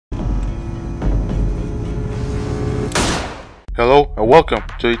Hello and welcome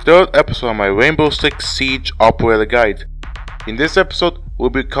to the third episode of my Rainbow Six Siege Operator Guide. In this episode, we'll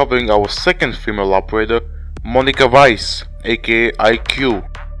be covering our second female operator, Monica Weiss, aka IQ.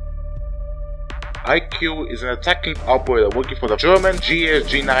 IQ is an attacking operator working for the German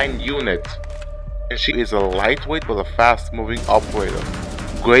GSG-9 unit, and she is a lightweight but a fast moving operator,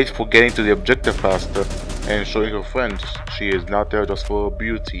 great for getting to the objective faster and showing her friends she is not there just for her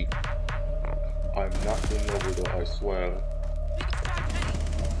beauty. I'm not in love with her, I swear.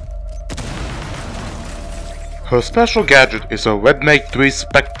 Her special gadget is a Redneck 3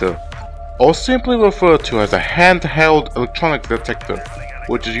 Spectre, or simply referred to as a handheld electronics detector,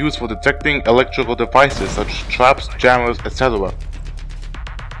 which is used for detecting electrical devices such as traps, jammers, etc.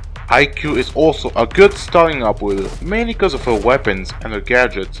 IQ is also a good starting operator, mainly because of her weapons and her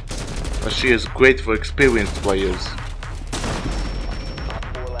gadgets, but she is great for experienced players.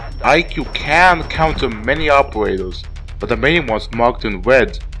 IQ can counter many operators, but the main ones marked in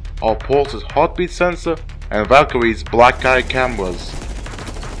red are Pulse's heartbeat sensor and Valkyrie's black eye cameras.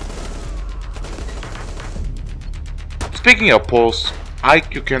 Speaking of Pulse,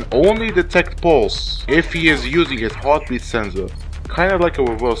 IQ can only detect Pulse if he is using his heartbeat sensor, kinda like a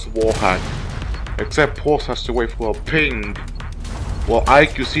reverse wall hack, except Pulse has to wait for a ping, while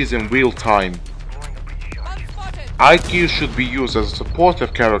IQ sees in real time. IQ should be used as a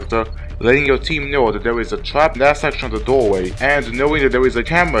supportive character, letting your team know that there is a trap in that section of the doorway, and knowing that there is a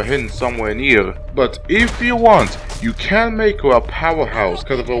camera hidden somewhere near. But if you want, you can make her a powerhouse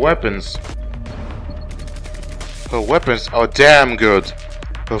because of her weapons. Her weapons are damn good.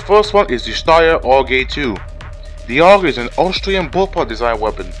 The first one is the Steyr AUG 2. The AUG is an Austrian blooper design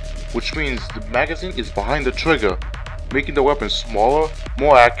weapon, which means the magazine is behind the trigger, making the weapon smaller,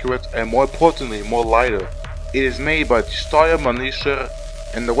 more accurate, and more importantly, more lighter. It is made by the Steyr Manischer,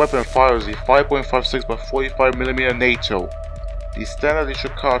 and the weapon fires the 5.56 by 45mm NATO, the standard issue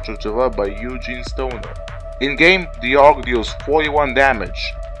cartridge developed by Eugene Stoner. In game, the AUG deals 41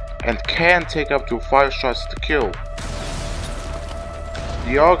 damage, and can take up to 5 shots to kill.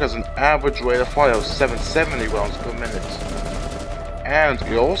 The AUG has an average rate of fire of 770 rounds per minute, and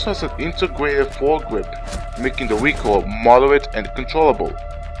it also has an integrated foregrip, making the recoil moderate and controllable.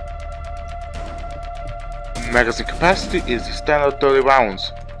 Magazine capacity is the standard 30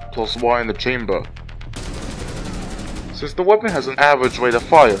 rounds, plus 1 in the chamber. Since the weapon has an average rate of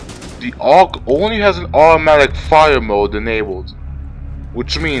fire, the AUG only has an automatic fire mode enabled,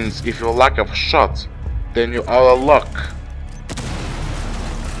 which means if you lack a shot, then you're out of luck.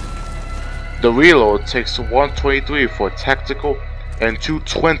 The reload takes 123 for a tactical and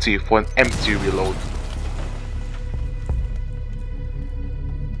 220 for an empty reload.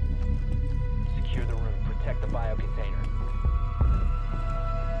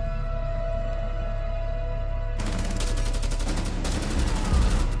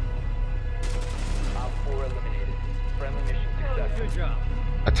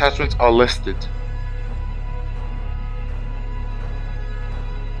 Attachments are listed.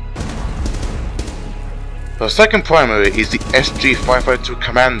 The second primary is the SG-552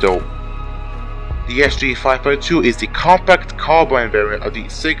 Commando. The SG-552 is the compact carbine variant of the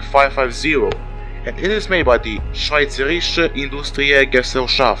SIG-550, and it is made by the Schweizerische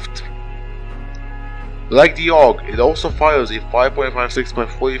Industriegesellschaft. Like the AUG, it also fires a 5.56 by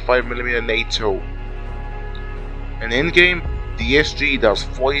 45mm NATO. And in-game, the SG does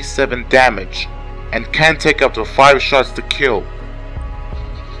 47 damage, and can take up to 5 shots to kill.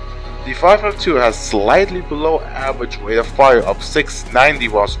 The 552 has slightly below average rate of fire of 690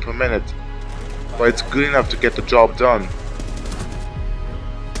 rounds per minute, but it's good enough to get the job done.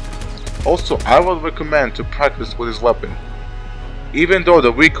 Also, I would recommend to practice with this weapon. Even though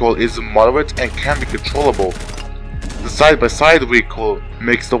the recoil is moderate and can be controllable, the side-by-side recoil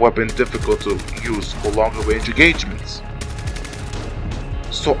makes the weapon difficult to use for longer range engagements.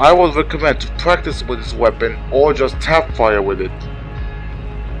 So I would recommend to practice with this weapon or just tap fire with it.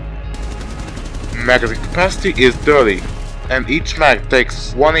 Magazine capacity is 30, and each mag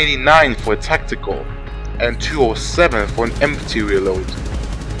takes 189 for a tactical and 207 for an empty reload.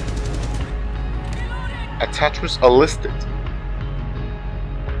 Attachments are listed.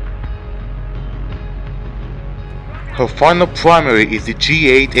 Her final primary is the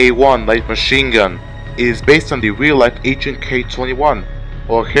G8A1 light machine gun. It is based on the real-life HK-21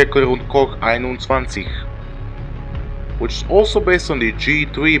 or Herkunftskorps 21, which is also based on the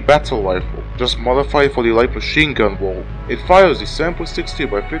G3 battle rifle, just modified for the light machine gun role. It fires the 7.62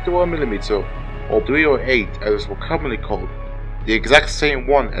 by 51mm or 308 as it was commonly called, the exact same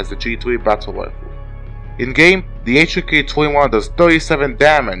one as the G3 battle rifle. In game, the HK-21 does 37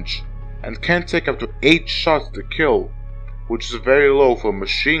 damage and can take up to 8 shots to kill, which is very low for a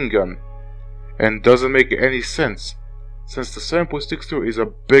machine gun, and doesn't make any sense, since the 7.62 is a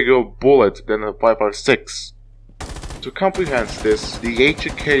bigger bullet than a 5.56. To comprehend this, the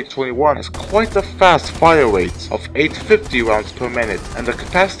HK-21 has quite a fast fire rate of 850 rounds per minute, and the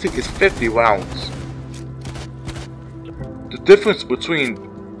capacity is 50 rounds. The difference between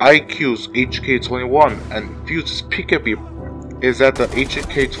IQ's HK-21 and Fuse's PKP is that the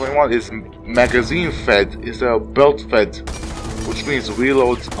HK-21 is magazine fed instead of belt fed, which means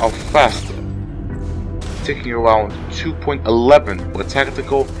reloads are faster, taking around 2.11 for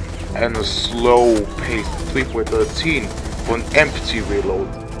tactical and a slow pace 3.13 for an empty reload.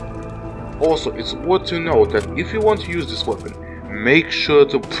 Also, it's worth to note that if you want to use this weapon, make sure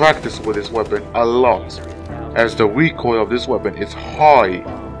to practice with this weapon a lot, as the recoil of this weapon is high,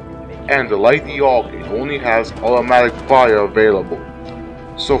 and like the AUG, it only has automatic fire available.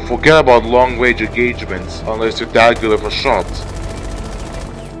 So forget about long range engagements unless you're that good of a shot.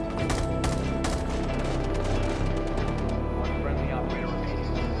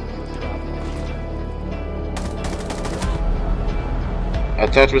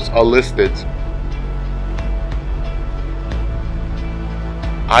 Attachments are listed.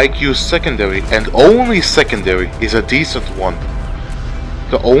 IQ's secondary, and only secondary, is a decent one.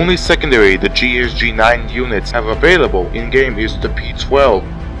 The only secondary the GSG-9 units have available in-game is the P12,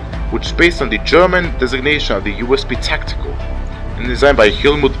 which is based on the German designation of the USB Tactical, and designed by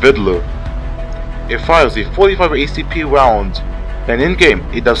Helmut Widler. It fires a 45 ACP round, and in-game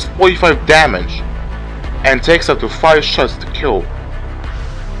it does 45 damage, and takes up to 5 shots to kill.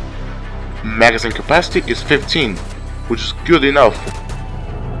 Magazine capacity is 15, which is good enough,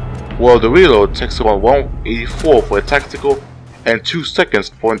 while the reload takes around 184 for a tactical and 2 seconds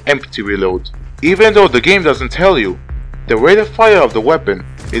for an empty reload. Even though the game doesn't tell you, the rate of fire of the weapon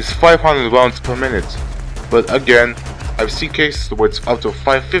is 500 rounds per minute, but again, I've seen cases where it's up to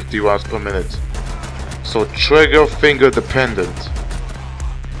 550 rounds per minute, so trigger finger dependent.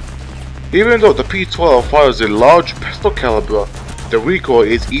 Even though the P12 fires a large pistol caliber, the recoil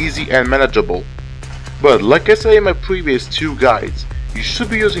is easy and manageable. But like I said in my previous 2 guides, you should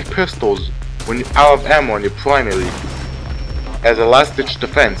be using pistols when you're out of ammo on your primary, as a last ditch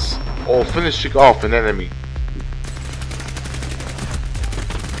defense, or finishing off an enemy.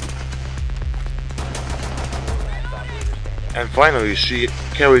 And finally, she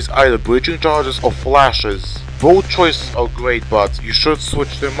carries either breaching charges or flashes. Both choices are great, but you should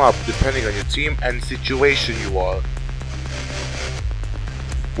switch them up depending on your team and situation you are.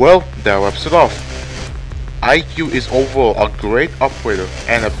 Well, that wraps it off. IQ is overall a great operator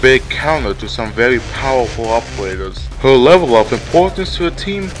and a big counter to some very powerful operators. Her level of importance to a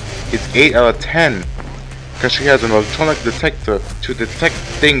team is 8 out of 10, because she has an electronic detector to detect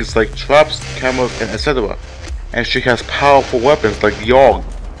things like traps, cameras, and etc. And she has powerful weapons like the AUG.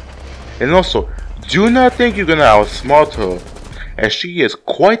 And also, do not think you're gonna outsmart her, as she is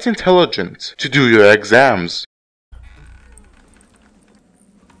quite intelligent to do your exams.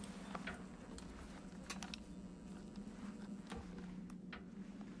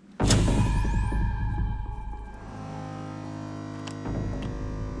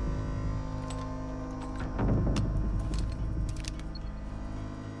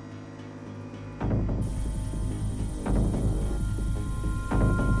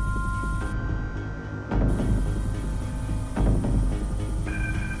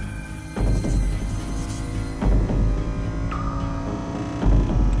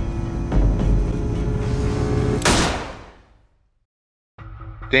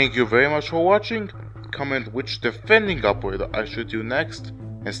 Thank you very much for watching. Comment which defending operator I should do next,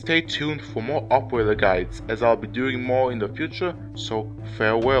 and stay tuned for more operator guides, as I'll be doing more in the future, so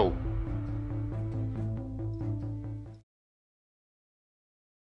farewell.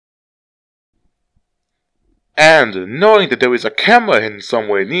 And knowing that there is a camera hidden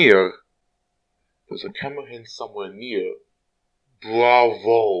somewhere near,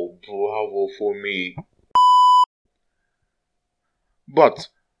 bravo for me. But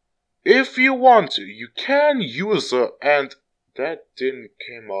if you want to, you can use her, and that didn't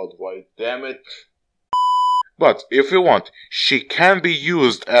come out right, damn it. But if you want, she can be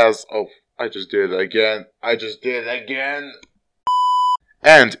used as, oh, I just did it again.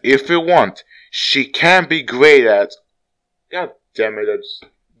 And if you want, she can be great at, god damn it,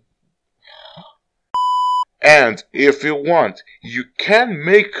 and if you want, you can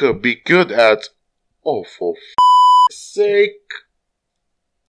make her be good at, oh for f***'s sake.